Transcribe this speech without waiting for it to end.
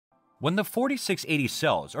When the 4680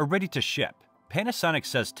 cells are ready to ship, Panasonic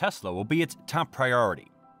says Tesla will be its top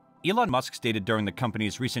priority. Elon Musk stated during the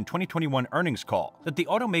company's recent 2021 earnings call that the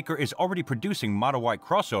automaker is already producing Model Y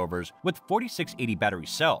crossovers with 4680 battery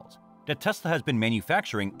cells that Tesla has been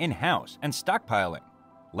manufacturing in-house and stockpiling.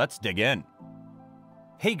 Let's dig in.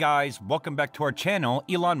 Hey guys, welcome back to our channel,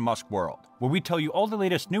 Elon Musk World, where we tell you all the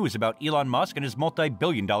latest news about Elon Musk and his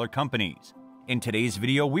multi-billion-dollar companies. In today's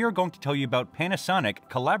video, we are going to tell you about Panasonic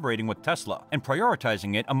collaborating with Tesla and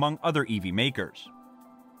prioritizing it among other EV makers.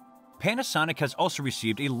 Panasonic has also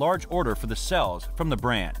received a large order for the cells from the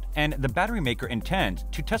brand, and the battery maker intends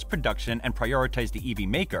to test production and prioritize the EV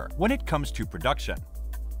maker when it comes to production.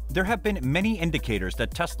 There have been many indicators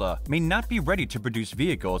that Tesla may not be ready to produce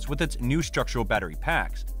vehicles with its new structural battery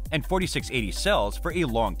packs and 4680 cells for a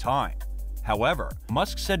long time. However,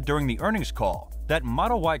 Musk said during the earnings call that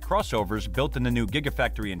Model Y crossovers built in the new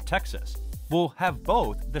Gigafactory in Texas will have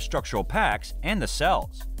both the structural packs and the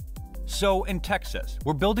cells. So in Texas,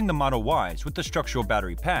 we're building the Model Ys with the structural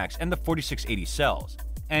battery packs and the 4680 cells,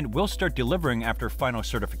 and we'll start delivering after final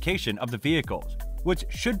certification of the vehicles, which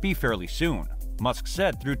should be fairly soon, Musk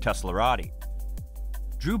said through Teslarati.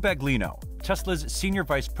 Drew Baglino, Tesla's senior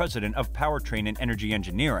vice president of powertrain and energy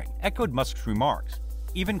engineering, echoed Musk's remarks,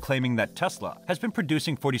 even claiming that Tesla has been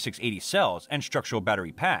producing 4680 cells and structural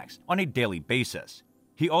battery packs on a daily basis.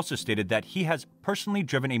 He also stated that he has personally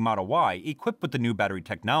driven a Model Y equipped with the new battery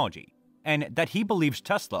technology, and that he believes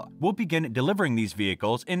Tesla will begin delivering these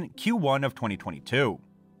vehicles in Q1 of 2022.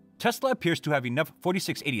 Tesla appears to have enough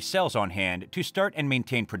 4680 cells on hand to start and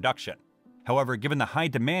maintain production. However, given the high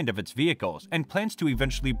demand of its vehicles and plans to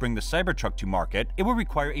eventually bring the Cybertruck to market, it will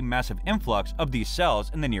require a massive influx of these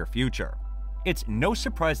cells in the near future. It's no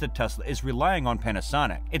surprise that Tesla is relying on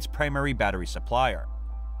Panasonic, its primary battery supplier.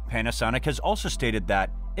 Panasonic has also stated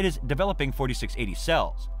that it is developing 4680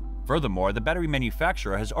 cells. Furthermore, the battery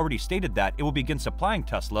manufacturer has already stated that it will begin supplying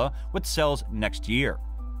Tesla with cells next year.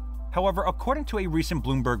 However, according to a recent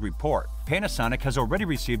Bloomberg report, Panasonic has already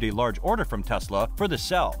received a large order from Tesla for the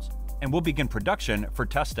cells and will begin production for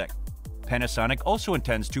testing. Panasonic also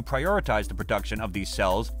intends to prioritize the production of these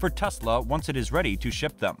cells for Tesla once it is ready to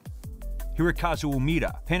ship them. Hirokazu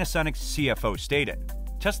Umeda, Panasonic's CFO, stated,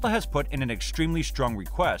 "Tesla has put in an extremely strong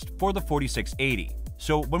request for the 4680,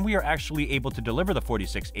 so when we are actually able to deliver the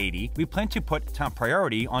 4680, we plan to put top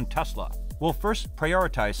priority on Tesla. We'll first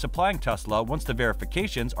prioritize supplying Tesla once the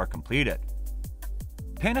verifications are completed."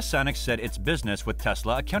 Panasonic said its business with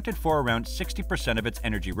Tesla accounted for around 60% of its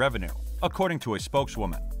energy revenue, according to a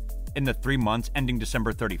spokeswoman. In the 3 months ending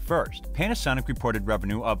December 31st, Panasonic reported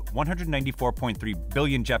revenue of 194.3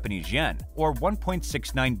 billion Japanese yen, or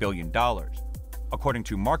 $1.69 billion. According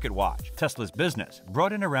to MarketWatch, Tesla's business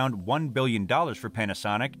brought in around $1 billion for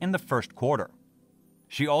Panasonic in the first quarter.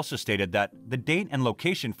 She also stated that the date and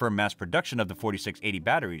location for mass production of the 4680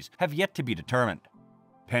 batteries have yet to be determined.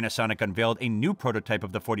 Panasonic unveiled a new prototype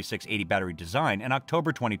of the 4680 battery design in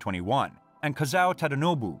October 2021, and Kazuo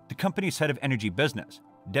Tadanobu, the company's head of energy business,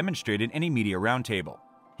 demonstrated in a media roundtable.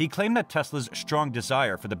 He claimed that Tesla's strong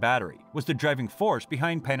desire for the battery was the driving force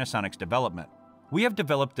behind Panasonic's development. "We have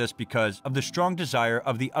developed this because of the strong desire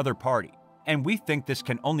of the other party, and we think this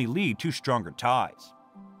can only lead to stronger ties."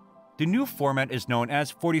 The new format is known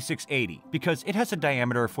as 4680 because it has a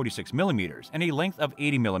diameter of 46 mm and a length of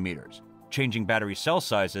 80 mm. Changing battery cell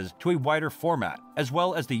sizes to a wider format, as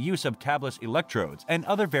well as the use of tabless electrodes and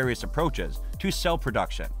other various approaches to cell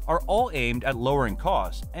production, are all aimed at lowering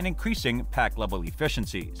costs and increasing pack-level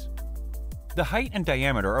efficiencies. The height and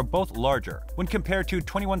diameter are both larger when compared to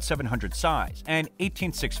 21700 size and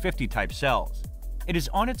 18650 type cells. It is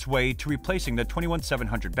on its way to replacing the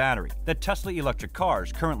 21700 battery that Tesla electric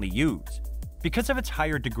cars currently use. Because of its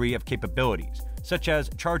higher degree of capabilities, such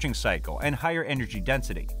as charging cycle and higher energy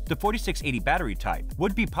density, the 4680 battery type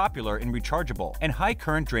would be popular in rechargeable and high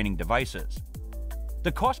current draining devices.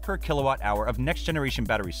 The cost per kilowatt-hour of next-generation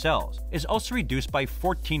battery cells is also reduced by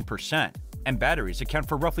 14%, and batteries account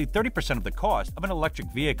for roughly 30% of the cost of an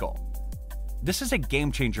electric vehicle. This is a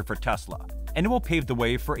game-changer for Tesla, and it will pave the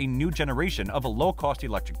way for a new generation of low-cost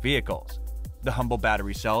electric vehicles. The humble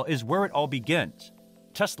battery cell is where it all begins.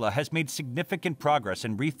 Tesla has made significant progress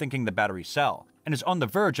in rethinking the battery cell and is on the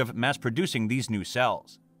verge of mass-producing these new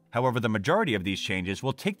cells. However, the majority of these changes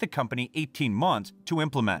will take the company 18 months to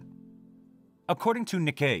implement. According to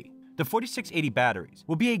Nikkei, the 4680 batteries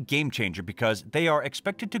will be a game-changer because they are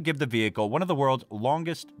expected to give the vehicle one of the world's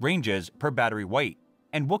longest ranges per battery weight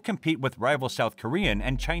and will compete with rival South Korean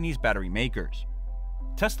and Chinese battery makers.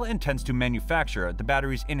 Tesla intends to manufacture the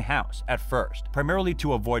batteries in-house at first, primarily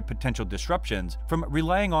to avoid potential disruptions from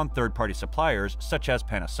relying on third-party suppliers such as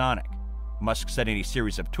Panasonic. Musk said in a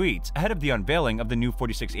series of tweets ahead of the unveiling of the new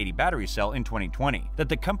 4680 battery cell in 2020 that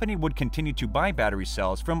the company would continue to buy battery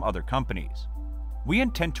cells from other companies. "We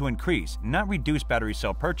intend to increase, not reduce battery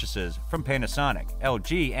cell purchases from Panasonic,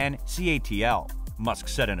 LG, and CATL," Musk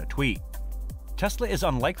said in a tweet. Tesla is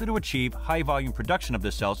unlikely to achieve high-volume production of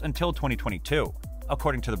the cells until 2022,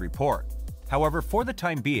 according to the report. However, for the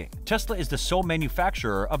time being, Tesla is the sole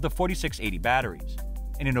manufacturer of the 4680 batteries.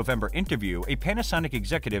 In a November interview, a Panasonic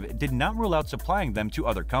executive did not rule out supplying them to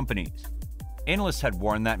other companies. Analysts had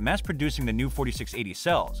warned that mass-producing the new 4680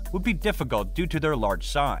 cells would be difficult due to their large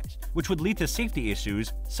size, which would lead to safety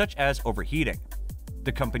issues such as overheating.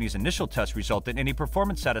 The company's initial test resulted in a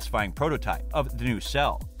performance-satisfying prototype of the new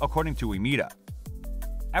cell, according to Emeda.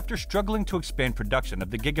 After struggling to expand production of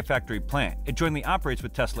the Gigafactory plant it jointly operates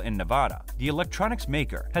with Tesla in Nevada, the electronics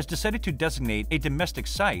maker has decided to designate a domestic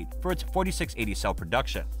site for its 4680 cell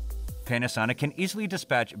production. Panasonic can easily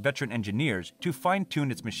dispatch veteran engineers to fine-tune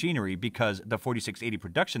its machinery because the 4680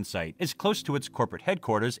 production site is close to its corporate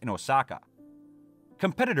headquarters in Osaka.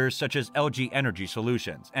 Competitors such as LG Energy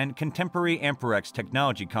Solutions and contemporary Amperex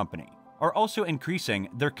Technology Company are also increasing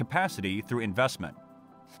their capacity through investment.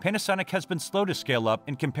 Panasonic has been slow to scale up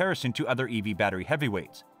in comparison to other EV battery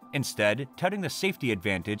heavyweights, instead touting the safety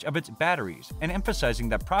advantage of its batteries and emphasizing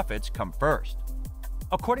that profits come first.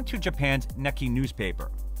 According to Japan's Nikkei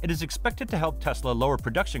newspaper, it is expected to help Tesla lower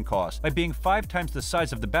production costs by being 5 times the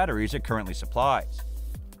size of the batteries it currently supplies.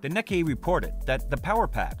 The Nikkei reported that the power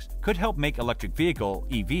packs could help make electric vehicle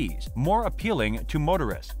EVs more appealing to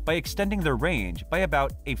motorists by extending their range by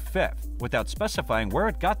about a fifth without specifying where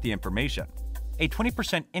it got the information. A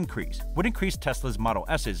 20% increase would increase Tesla's Model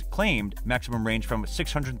S's claimed maximum range from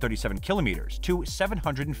 637 kilometers to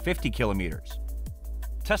 750 kilometers.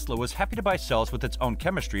 Tesla was happy to buy cells with its own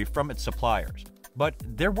chemistry from its suppliers, but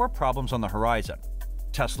there were problems on the horizon.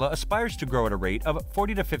 Tesla aspires to grow at a rate of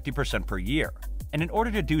 40 to 50% per year, and in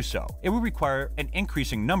order to do so, it will require an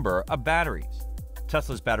increasing number of batteries.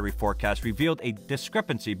 Tesla's battery forecast revealed a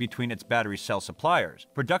discrepancy between its battery cell suppliers,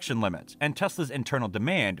 production limits, and Tesla's internal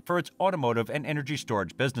demand for its automotive and energy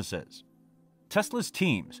storage businesses. Tesla's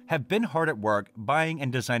teams have been hard at work buying and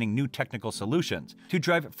designing new technical solutions to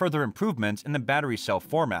drive further improvements in the battery cell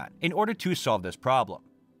format in order to solve this problem.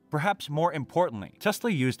 Perhaps more importantly, Tesla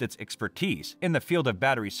used its expertise in the field of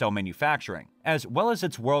battery cell manufacturing, as well as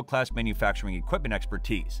its world-class manufacturing equipment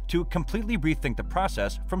expertise, to completely rethink the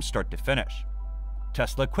process from start to finish.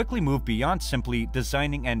 Tesla quickly moved beyond simply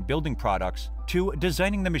designing and building products to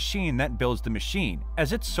designing the machine that builds the machine,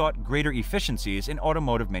 as it sought greater efficiencies in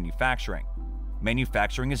automotive manufacturing.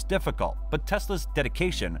 Manufacturing is difficult, but Tesla's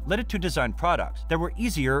dedication led it to design products that were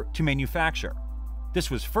easier to manufacture. This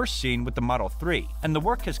was first seen with the Model 3, and the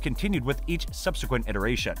work has continued with each subsequent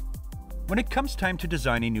iteration. When it comes time to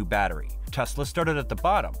design a new battery, Tesla started at the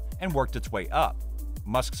bottom and worked its way up.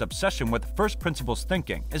 Musk's obsession with first principles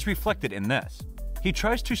thinking is reflected in this. He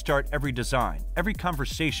tries to start every design, every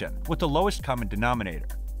conversation, with the lowest common denominator,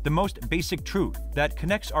 the most basic truth that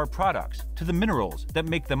connects our products to the minerals that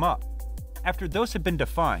make them up. After those have been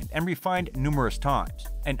defined and refined numerous times,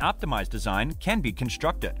 an optimized design can be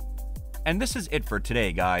constructed. And this is it for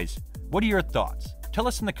today, guys. What are your thoughts? Tell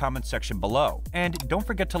us in the comments section below, and don't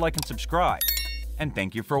forget to like and subscribe. And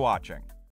thank you for watching.